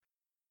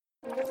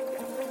Hello,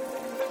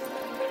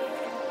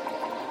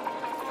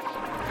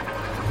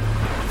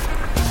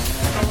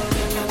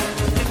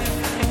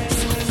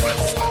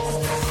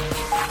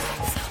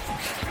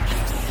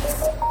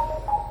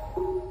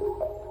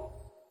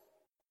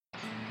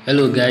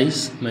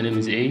 guys. My name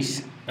is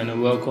Ace, and I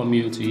welcome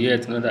you to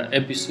yet another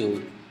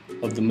episode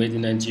of the Made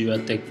in Nigeria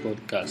Tech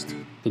Podcast,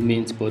 the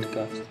Mint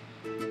Podcast.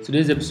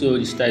 Today's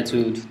episode is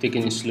titled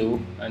 "Taking It Slow,"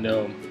 and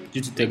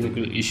due to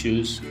technical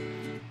issues,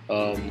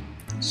 um,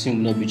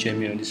 Sim will not be joining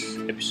me on this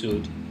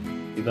episode.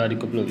 We've had a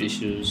couple of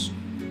issues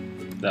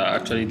that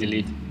actually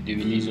delayed the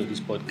release of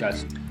this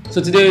podcast. So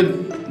today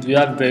we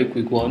have a very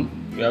quick one.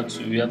 We have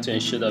to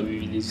ensure that we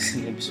release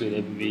an episode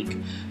every week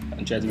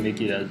and try to make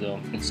it as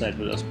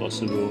insightful as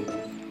possible.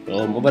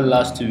 Over the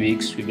last 2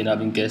 weeks, we've been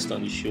having guests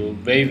on the show.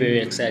 Very, very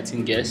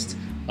exciting guests.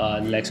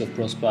 The likes of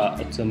Prosper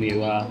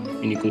Otomiwa,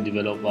 Unico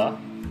developer,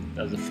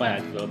 that's a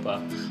fire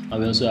developer. And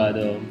we also had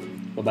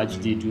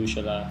Babajide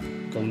Duroshola,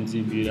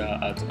 community builder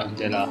at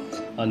Angela.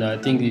 And I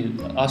think the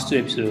last two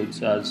episodes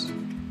has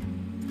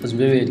been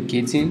very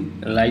educating,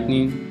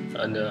 enlightening,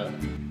 and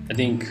I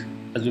think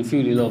has been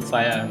filled with a lot of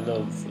fire and a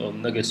lot of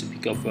nuggets to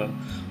pick up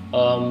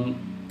from.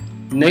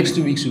 Next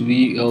 2 weeks will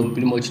be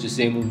pretty much the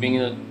same. We're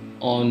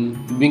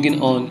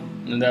bringing on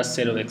another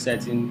set of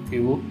exciting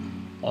people,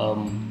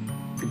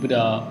 people that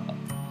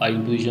are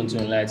in position to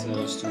enlighten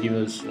us, to give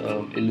us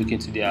a look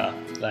into their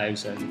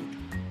lives and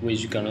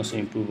ways you can also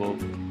improve. Or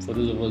for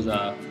those of us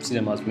that see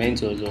them as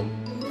mentors or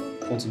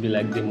want to be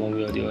like them one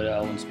way or the other, I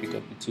want to pick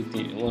up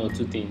one or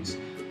two things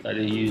that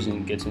they use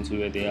in getting to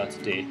where they are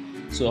today.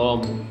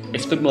 So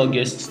expect more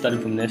guests starting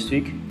from next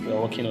week. We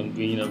are working on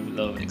bringing up a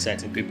lot of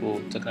exciting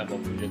people talking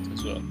about projects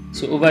as well.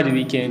 So over the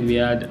weekend we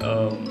had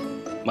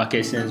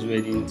Market Sense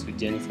wedding to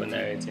Jennifer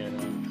Narrate,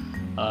 and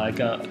I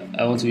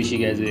want to wish you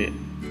guys a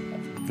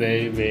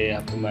very, very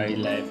happy married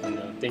life, and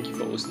thank you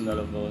for hosting all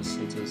of us.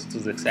 It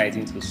was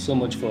exciting. It was so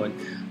much fun.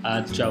 I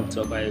had to travel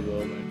to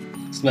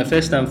Akwa. It's my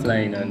first time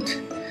flying, and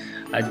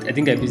I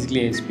think I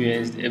basically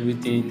experienced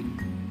everything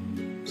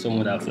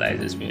someone that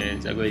flies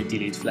experience. I got a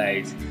delayed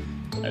flight.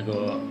 I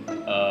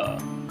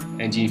got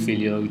engine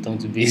failure, return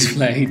to base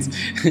flight.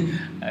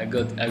 I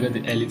got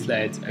the early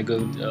flight. I got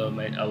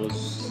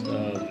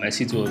my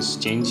seat was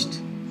changed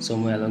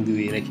somewhere along the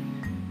way. Like,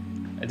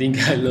 I think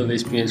I love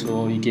experience for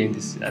one weekend,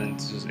 and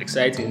it was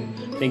exciting.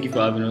 Thank you for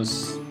having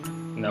us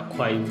in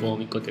Akwa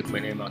Ibom,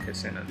 Ikotekpene Market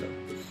Center.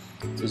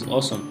 It was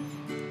awesome.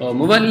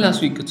 Over the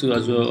last week or two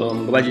as well,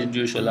 Babajide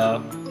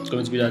Duroshola,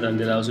 going to be that, and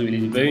then I also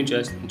released a very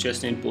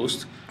interesting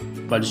post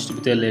about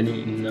distributed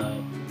learning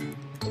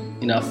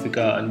in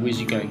Africa and ways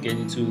you can get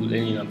into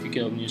learning and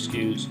picking up new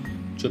skills,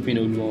 dropping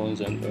old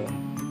ones, and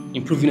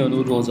improving on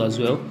old ones as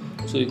well.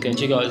 So you can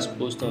check out this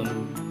post on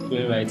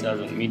Writers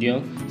on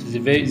Medium. So it's a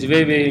very,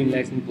 very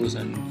enlightening post,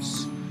 and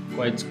it's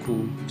quite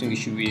cool. I think you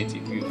should read it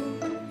if you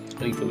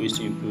looking for ways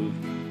to improve.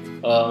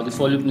 The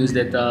ForLoop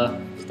newsletter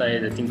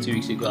started, I think, 2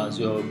 weeks ago as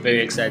well.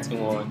 Very exciting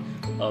one.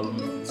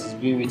 It's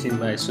been written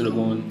by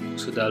Solomon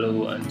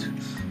Osadolo, and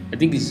I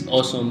think it's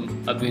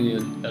awesome having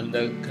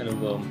another kind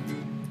of a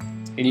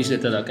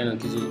newsletter that kind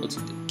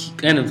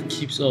of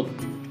keeps up.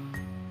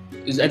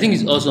 I think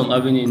it's awesome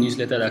having a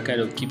newsletter that kind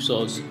of keeps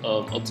us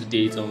up to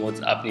date on what's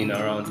happening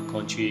around the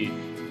country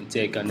in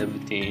tech and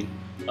everything.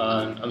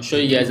 And I'm sure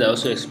you guys are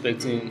also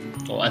expecting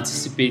or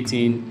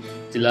anticipating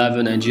the Live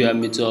Nigeria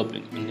meetup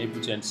in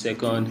April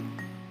 22nd.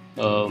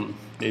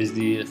 There's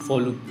the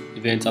ForLoop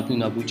event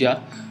happening in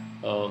Abuja.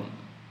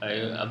 I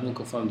haven't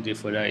confirmed the date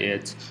for that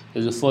yet.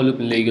 There's a ForLoop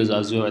in Lagos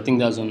as well. I think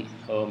that's on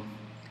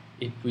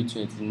April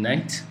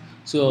 29th.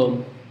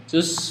 So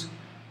just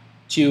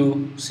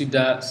chill, sit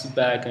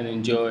back and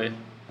enjoy.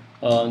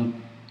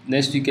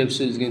 Next week's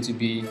episode is going to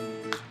be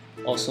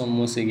awesome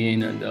once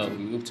again, and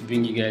we hope to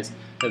bring you guys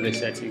very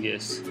exciting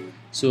guests.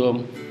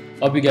 So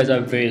hope you guys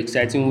have a very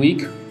exciting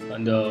week,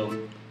 and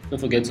don't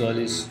forget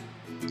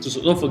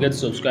to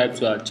subscribe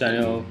to our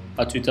channel,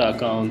 our Twitter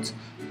account,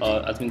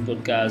 Admin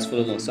Podcast.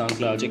 Follow us on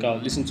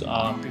SoundCloud. Listen to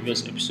our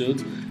previous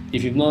episodes.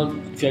 If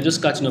you're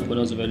just catching up on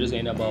us, if you're just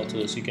hearing about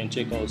us, you can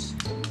check us.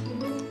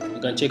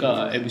 You can check out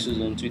our episodes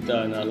on Twitter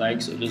and our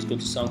likes, or just go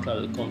to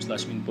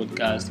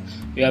soundcloud.com/minpodcast.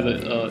 We have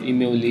an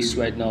email list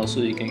right now, so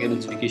you can get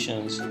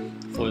notifications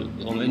for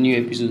any new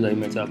episodes that you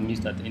might have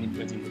missed at any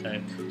point in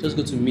time. Just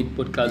go to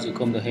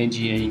minpodcast.com.ng and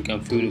you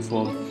can fill the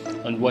form,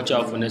 and watch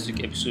out for next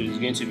week's episode. It's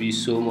going to be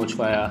so much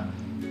fire.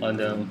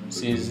 And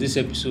since this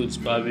episode is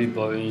probably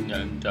boring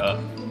and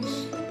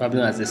probably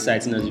not as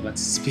exciting as you've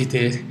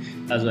anticipated,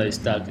 that's why I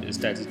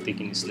started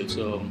taking it slow.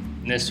 So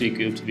next week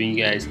we hope to bring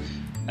you guys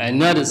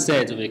another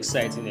set of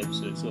exciting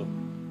episodes. So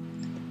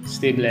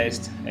stay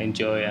blessed,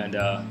 enjoy, and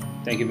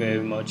thank you very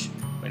much.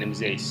 My name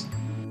is Ace.